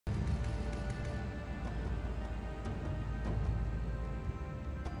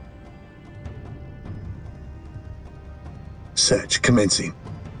Search commencing.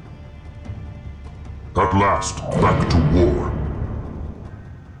 At last, back to war.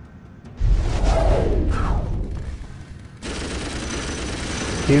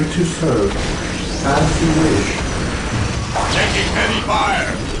 Here to serve, as you wish. Taking heavy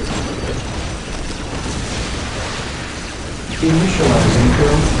fire! Initializing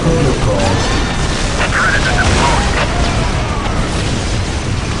current protocol. Predator deployed.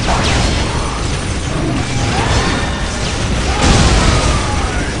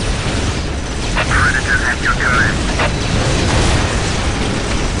 Predator at your command.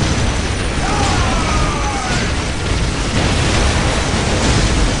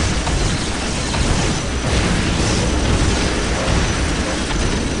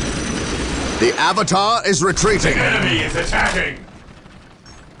 The Avatar is retreating. The enemy is attacking.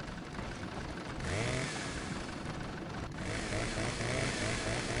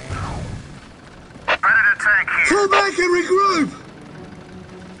 Predator tank here. Fall back and regroup!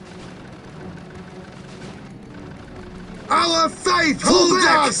 Our faith holds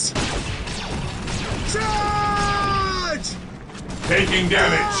us! Charge! Taking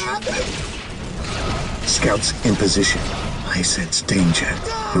damage. Scouts in position. I sense danger.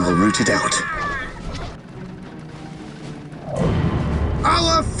 We will root it out.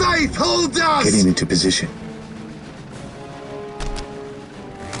 Our faith holds us! Getting into position.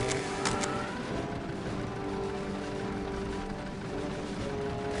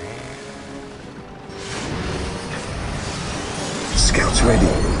 Scouts ready.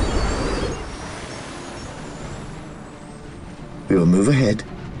 We will move ahead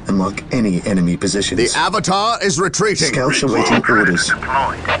and mark any enemy positions. The Avatar is retreating. Scouts awaiting orders.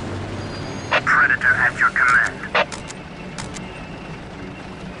 Deployed. Predator at your command.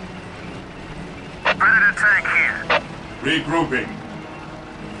 Predator tank here. Regrouping.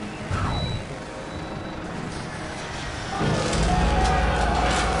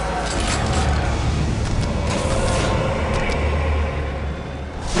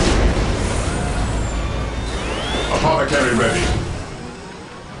 Apothecary ready.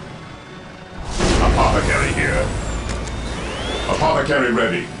 Apothecary here. Apothecary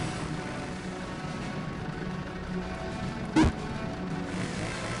ready.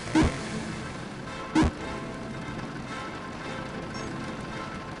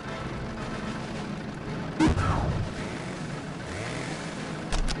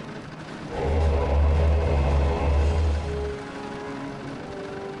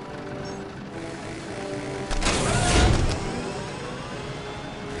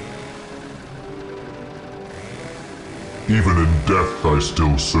 Even in death, I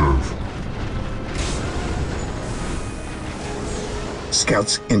still serve.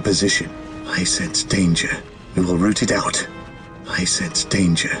 Scouts in position. I sense danger. We will root it out. I sense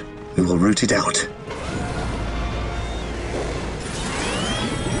danger. We will root it out.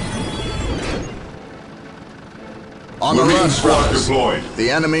 On Marine alert, squad brothers. deployed. The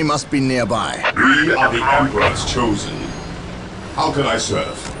enemy must be nearby. We are the Emperor's chosen. How can I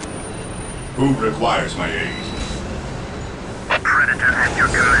serve? Who requires my aid? Predator at your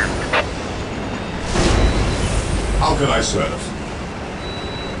command. How can I serve?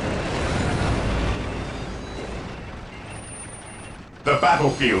 The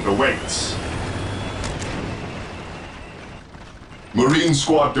battlefield awaits. Marine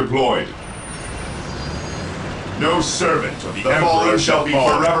squad deployed. No servant of the Emperor shall be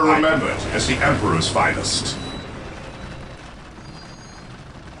forever remembered as the Emperor's finest.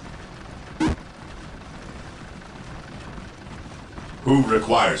 Who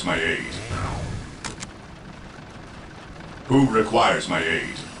requires my aid? Who requires my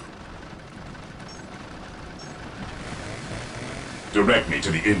aid? Direct me to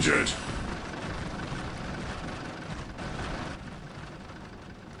the injured.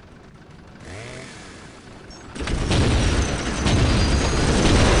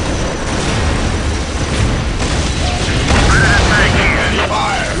 Any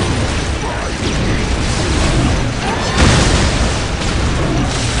fire!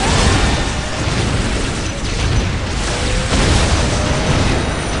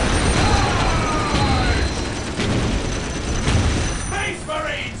 Space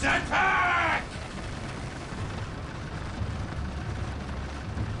Marines attack!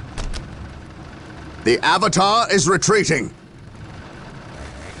 The Avatar is retreating.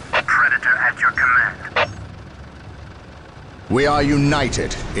 Predator at your command. We are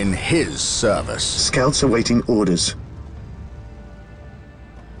united in his service. Scouts awaiting orders.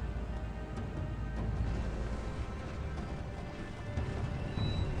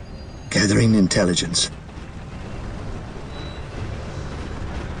 Gathering intelligence.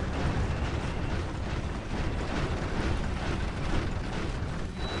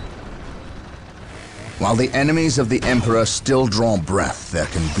 While the enemies of the Emperor still draw breath, there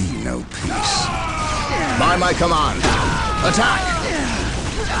can be no peace. By my command, attack!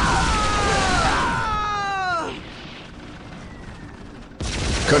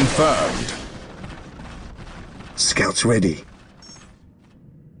 Confirmed. Scouts ready.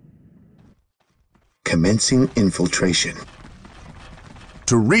 Commencing infiltration.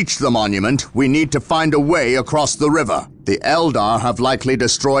 To reach the monument, we need to find a way across the river. The Eldar have likely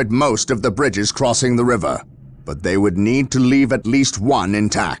destroyed most of the bridges crossing the river, but they would need to leave at least one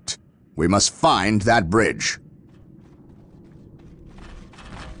intact. We must find that bridge.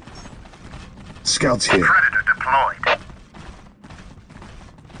 Scouts here. Predator deployed.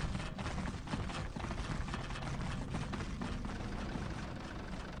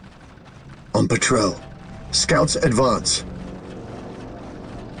 On patrol. Scouts advance.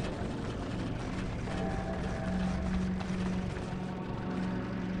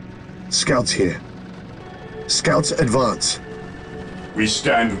 Scouts here. Scouts advance. We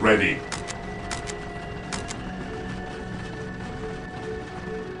stand ready.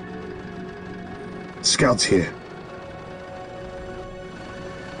 Scouts here.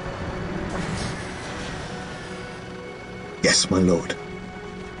 Yes, my lord.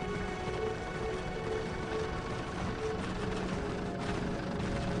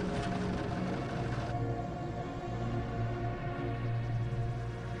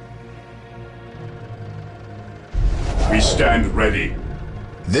 We stand ready.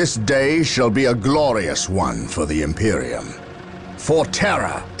 This day shall be a glorious one for the Imperium. For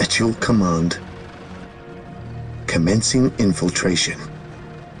Terra. At your command. Commencing infiltration.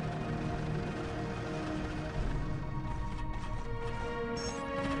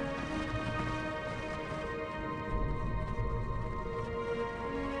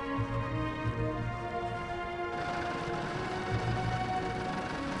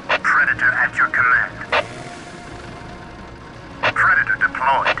 Predator at your command. Predator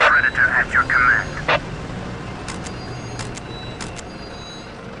deployed. Predator at your command.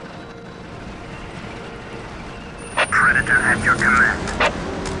 Predator at your command.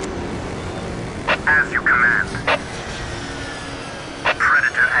 As you command.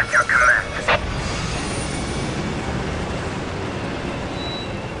 Predator at your command.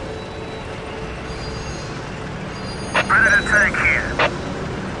 Predator tank here.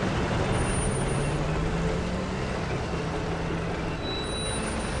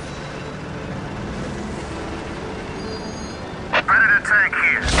 Predator tank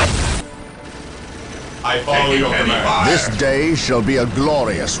here. I follow your command. This day shall be a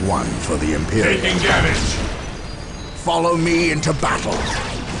glorious one for the Imperium. Taking damage. Follow me into battle.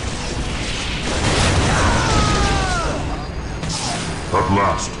 At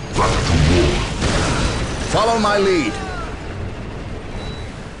last, back to war. Follow my lead.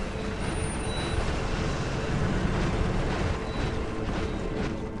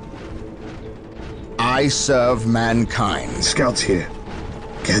 I serve mankind. Scouts here.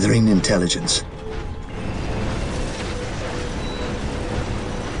 Gathering intelligence.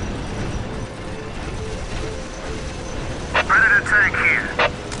 Predator tank here.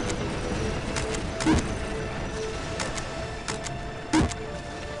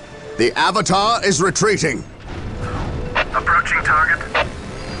 The Avatar is retreating. Approaching target.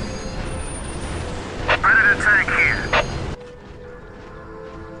 Predator tank here.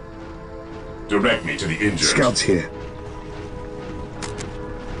 Direct me to the injured. Scouts here.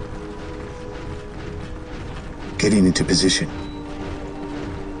 Getting into position.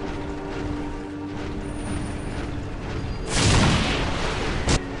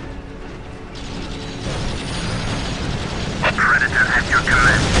 Predator at your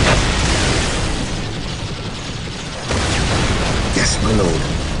command. Yes, my lord.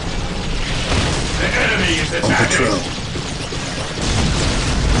 The enemy is On attacking. patrol.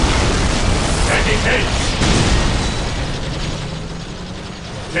 Taking hit.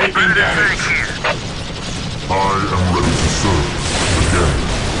 Taking Predator tank damage. here. I am ready to serve again.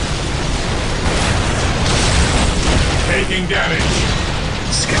 Taking damage.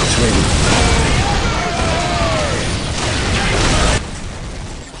 Scouts ready.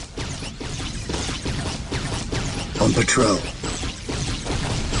 On patrol.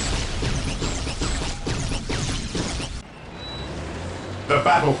 The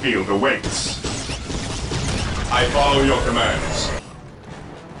battlefield awaits. I follow your commands.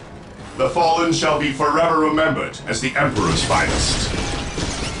 The fallen shall be forever remembered as the Emperor's finest.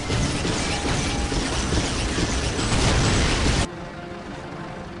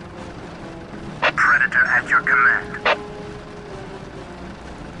 Predator at your command.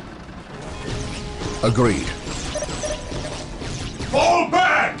 Agreed. Fall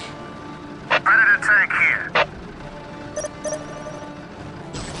back! Predator tank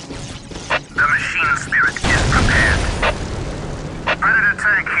Machine spirit is prepared. Predator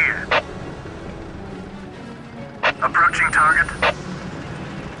tank here. Approaching target.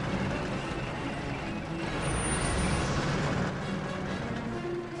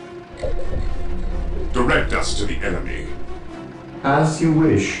 Direct us to the enemy. As you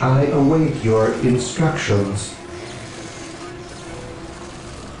wish, I await your instructions.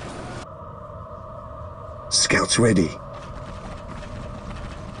 Scouts ready.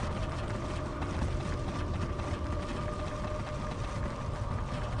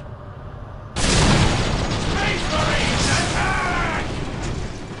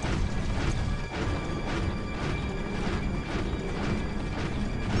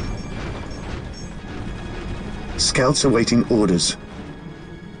 Scouts awaiting orders.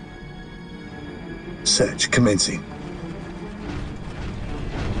 Search commencing.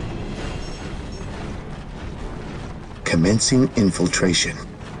 Commencing infiltration.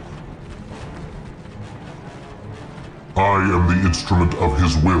 I am the instrument of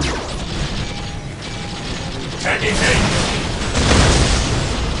his will. Taking aim.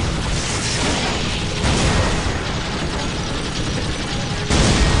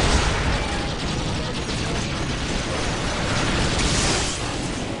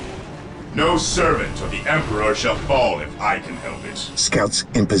 No servant of the Emperor shall fall if I can help it. Scouts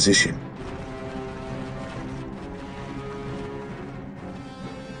in position.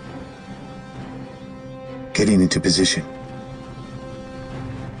 Getting into position.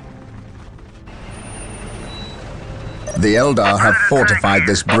 The Eldar have fortified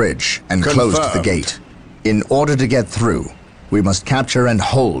this bridge and closed the gate. In order to get through, we must capture and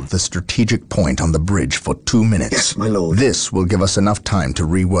hold the strategic point on the bridge for 2 minutes. Yes, my lord. This will give us enough time to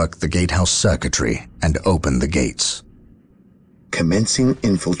rework the gatehouse circuitry and open the gates. Commencing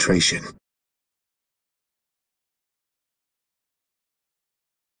infiltration.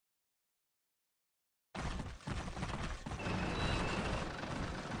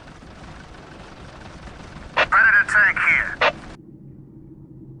 Predator tank here.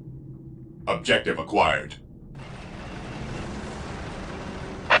 Objective acquired.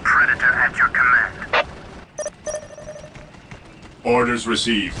 Predator at your command. Orders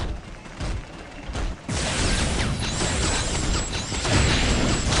received.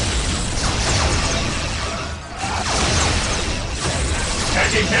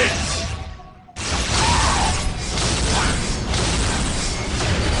 Taking hits!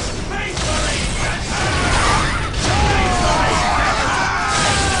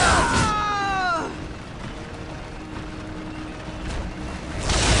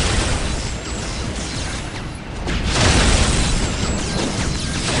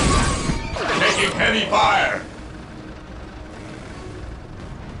 Taking heavy fire!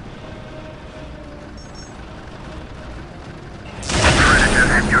 Predator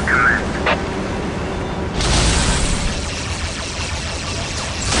at your command.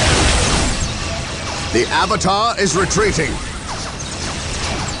 The Avatar is retreating.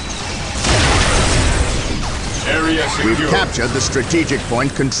 Area We've secure. captured the strategic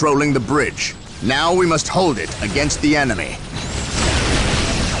point controlling the bridge. Now we must hold it against the enemy.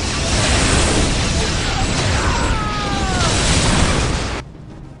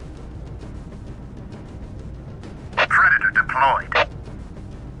 Predator deployed.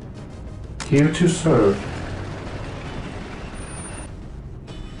 Here to serve.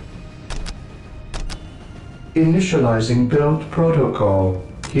 Initializing build protocol.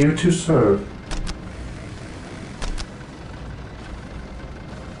 Here to serve.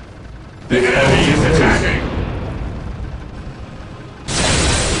 The enemy is attacking!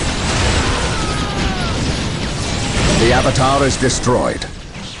 The Avatar is destroyed.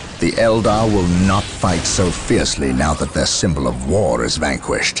 The Eldar will not fight so fiercely now that their symbol of war is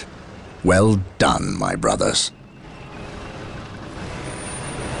vanquished. Well done, my brothers.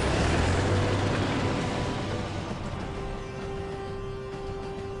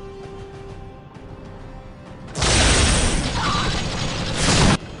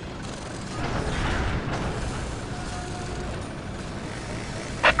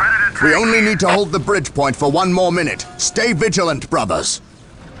 We only need to hold the bridge point for 1 more minute. Stay vigilant, brothers.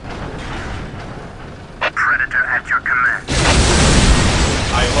 Predator at your command.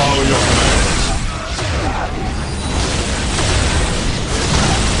 I follow your commands.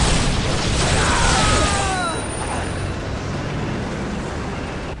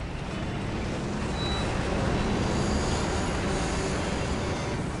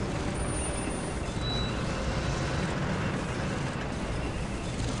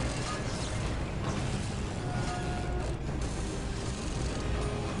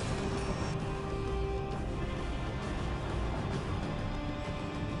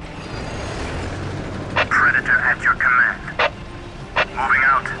 Predator at your command. Moving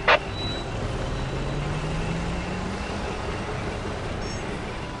out.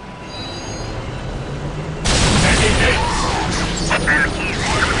 Taking hits. An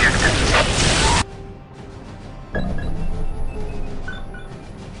easy objective.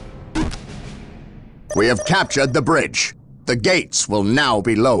 We have captured the bridge. The gates will now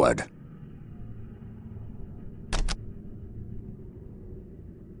be lowered.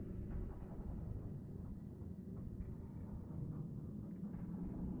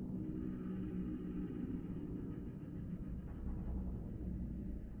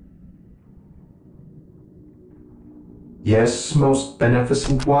 Yes, most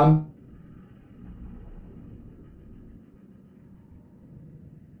beneficent one?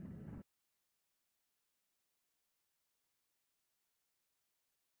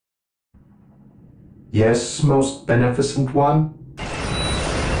 Yes, most beneficent one?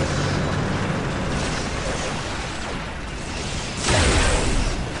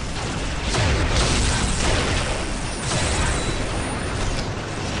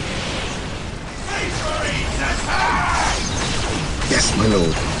 Yes, my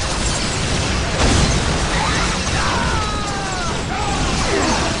lord.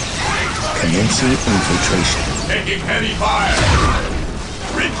 Commencing infiltration. Taking heavy fire.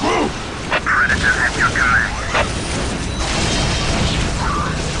 Regroup. Predator at your command.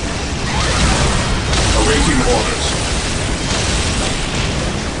 Awaiting orders.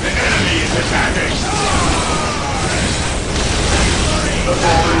 The enemy is attacking. The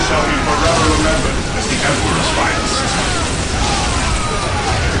fallen shall be forever remembered as the Emperor's finest.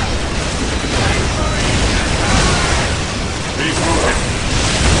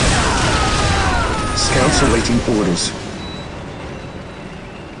 Scouts awaiting orders.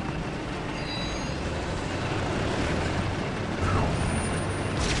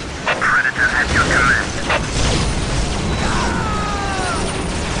 Predator at your command.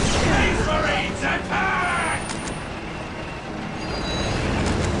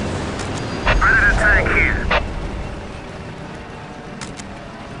 Predator tank here.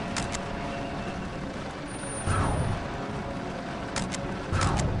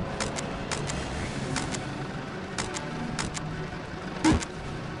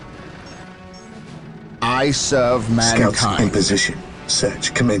 I serve Scouts in mankind. position.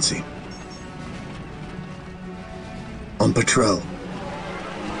 Search commencing. On patrol.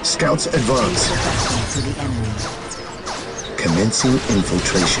 Scouts advance. Commencing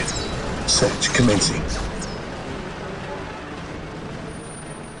infiltration. Search commencing.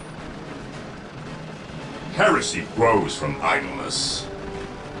 Heresy grows from idleness.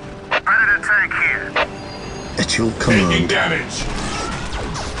 Predator tank here. At your Taking command. damage.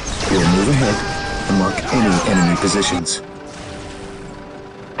 We'll move ahead and mark any enemy positions.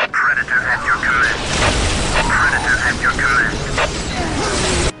 Predator at your command. Predator at your command.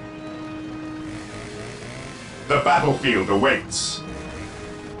 The battlefield awaits.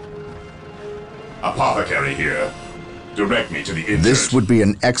 Apothecary here. Direct me to the injured. This would be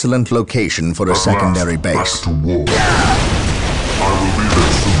an excellent location for a secondary Back base. to war. I will be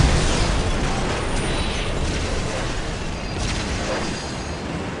there soon.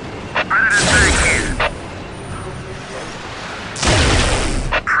 Predator tank here.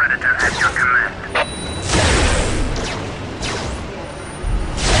 Predator at your command.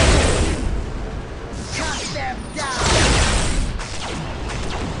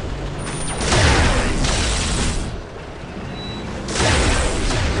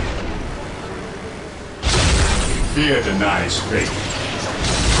 Fear denies faith.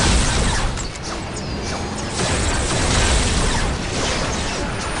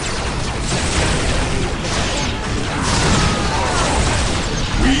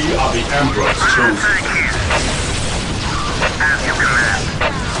 We are the Emperor's Predator chosen. tank here. As you command.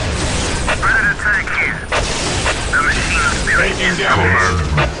 Predator tank here. The machine spirit Taking is damage.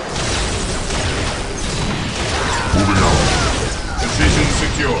 Moving out. Position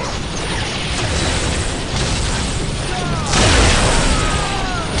secure.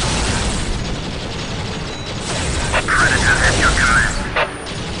 Predator at your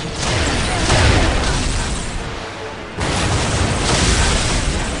command.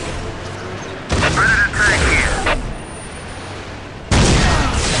 Predator tank here.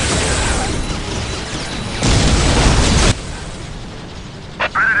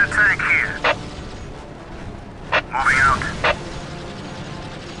 Predator tank here. Moving out.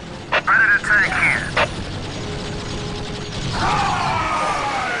 Predator tank here.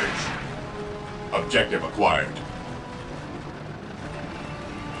 Objective acquired.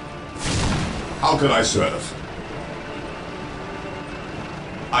 How can I serve?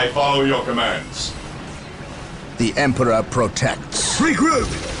 I follow your commands. The Emperor protects. Regroup!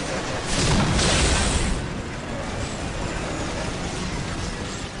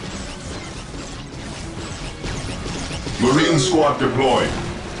 Marine squad deployed.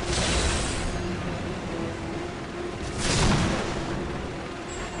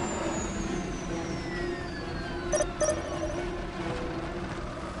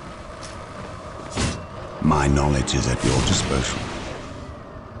 My knowledge is at your disposal.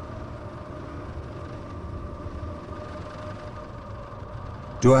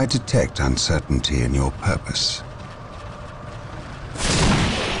 Do I detect uncertainty in your purpose?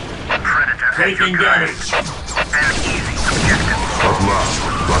 Predator at your Taking command. damage. An easy objective. At last,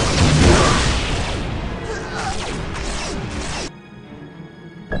 back to war.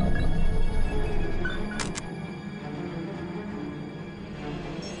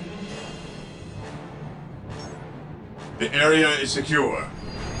 The area is secure.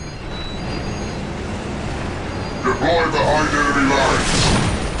 Deploy behind enemy lines.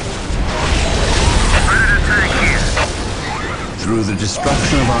 Predator tank here. Through the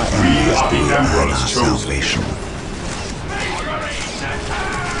destruction of our We enemies, are the we earn Emperor's our chosen. salvation.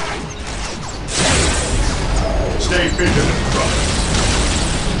 Stay vigilant, brothers.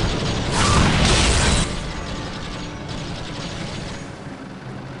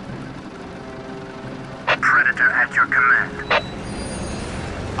 Predator at your command.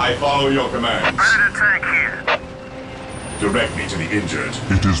 I follow your commands. Predator tank here. Direct me to the injured.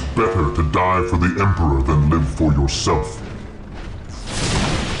 It is better to die for the Emperor than live for yourself.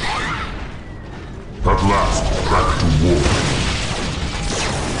 At last, back to war.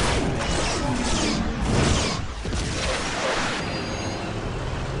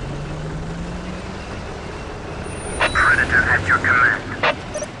 Predator at your command.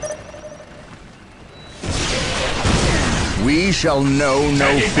 We shall know no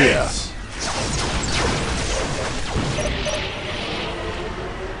Taking fear. hits.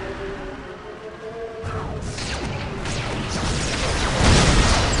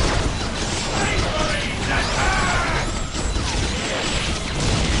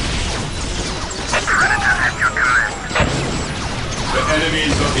 Predator at your command. The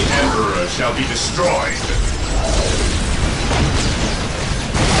enemies of the Emperor shall be destroyed.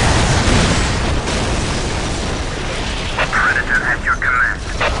 Predator at your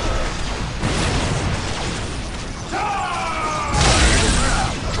command.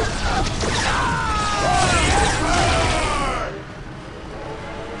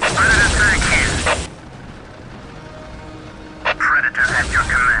 Predator tank here. Predator at your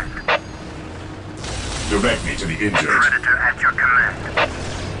command. Direct me to the injured. Predator at your command.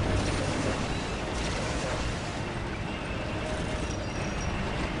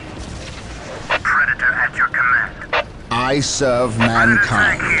 Predator at your command. I serve Predator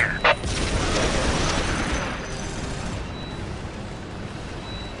tank mankind. here.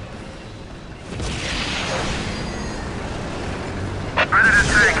 Predator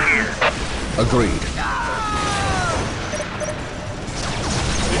tank here. Agreed.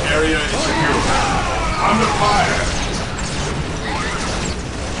 The area is secure. Under fire.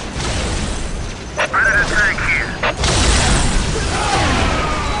 Predator tank here.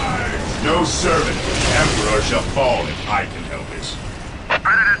 No servant of the Emperor shall fall if I can help it.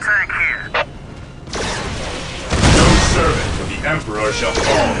 Predator tank here. No servant of the Emperor shall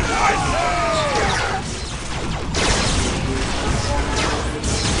fall if I can help it.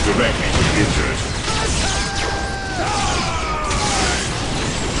 Direct me to the injured.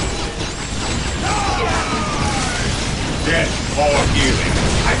 Death or healing.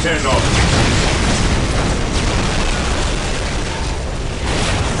 I turn off.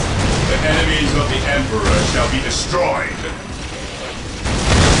 The enemies of the Emperor shall be destroyed.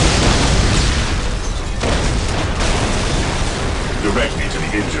 Direct me to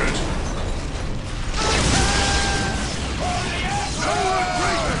the injured.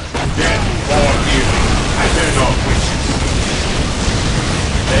 Death or healing. I turn off witches.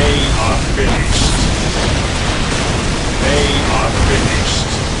 They are finished. They are finished.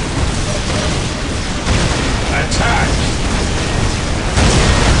 Attack!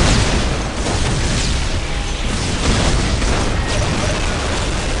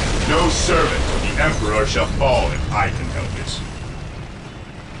 No servant of the Emperor shall fall if I can help it.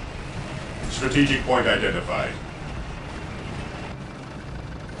 Strategic point identified.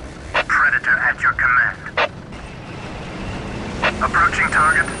 Predator at your command. Approaching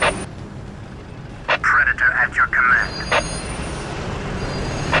target. Predator at your command.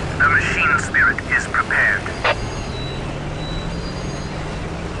 The machine spirit is prepared.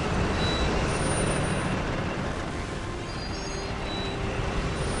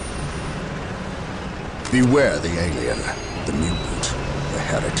 Beware the alien, the mutant, the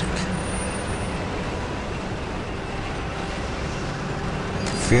heretic.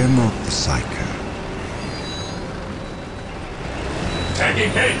 Fear not the psycho.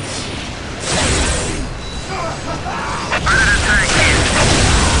 Taking haste!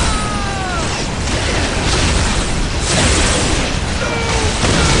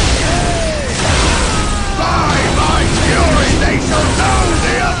 By my fury, they shall know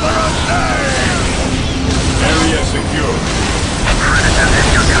the Emperor's name! Area secure.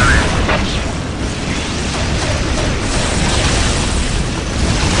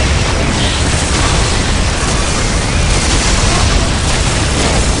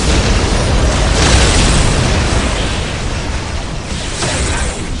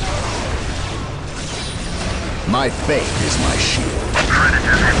 My faith is my shield.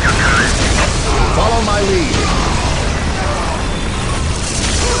 Follow my lead.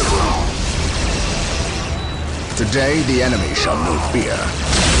 Today, the enemy shall know fear.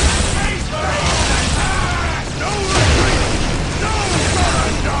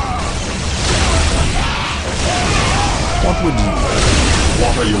 What would you do?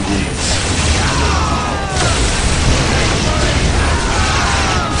 What are your needs?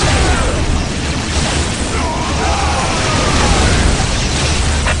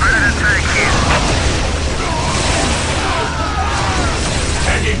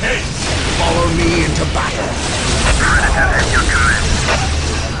 Taking haste! Follow me into battle.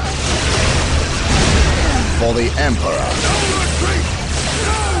 For the Emperor. No retreat!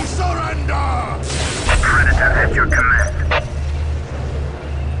 No surrender! Predator at your command.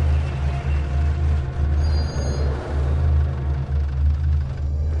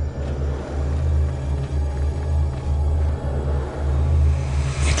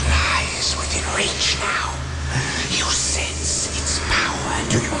 It lies within reach now. You sense its power,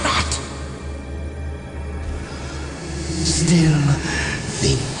 do you not? Still,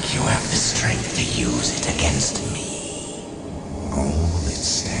 think you have the strength to use it against me. All that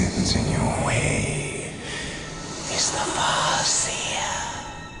stands in your way is the Farseer.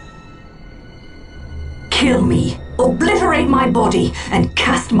 Kill me, obliterate my body, and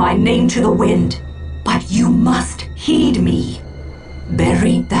cast my name to the wind. But you must heed me.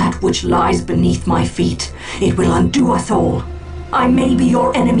 Bury that which lies beneath my feet. It will undo us all. I may be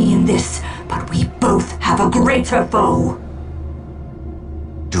your enemy in this, but we both have a greater foe.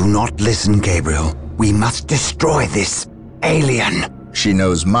 Do not listen, Gabriel. We must destroy this alien. She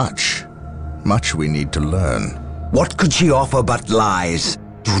knows much. Much we need to learn. What could she offer but lies?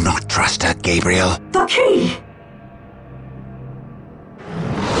 Do not trust her, Gabriel. The key!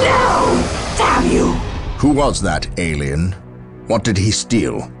 No! Damn you! Who was that alien? What did he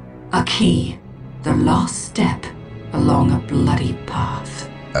steal? A key. The last step along a bloody path.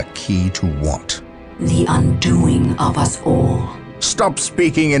 A key to what? The undoing of us all. Stop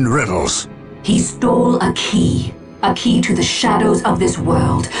speaking in riddles. He stole a key to the shadows of this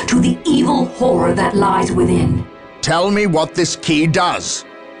world, to the evil horror that lies within. Tell me what this key does.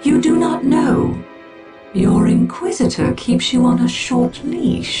 You do not know. Your Inquisitor keeps you on a short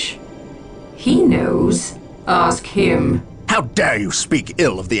leash. He knows. Ask him. How dare you speak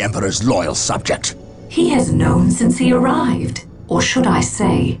ill of the Emperor's loyal subject? He has known since he arrived. Or should I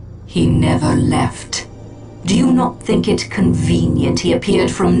say, he never left. Do you not think it convenient he appeared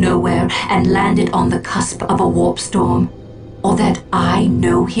from nowhere and landed on the cusp of a warp storm? Or that I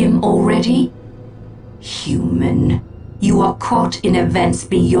know him already? Human, you are caught in events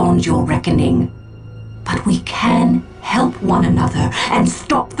beyond your reckoning. But we can help one another and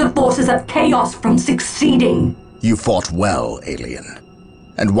stop the forces of chaos from succeeding. You fought well, alien.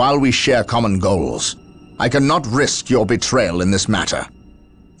 And while we share common goals, I cannot risk your betrayal in this matter.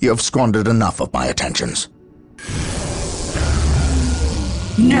 You have squandered enough of my attentions.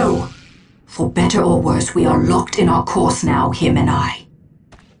 No. For better or worse, we are locked in our course now, him and I.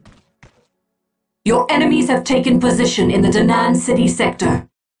 Your enemies have taken position in the Danan City sector.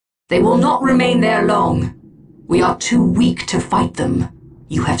 They will not remain there long. We are too weak to fight them.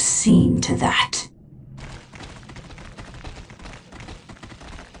 You have seen to that.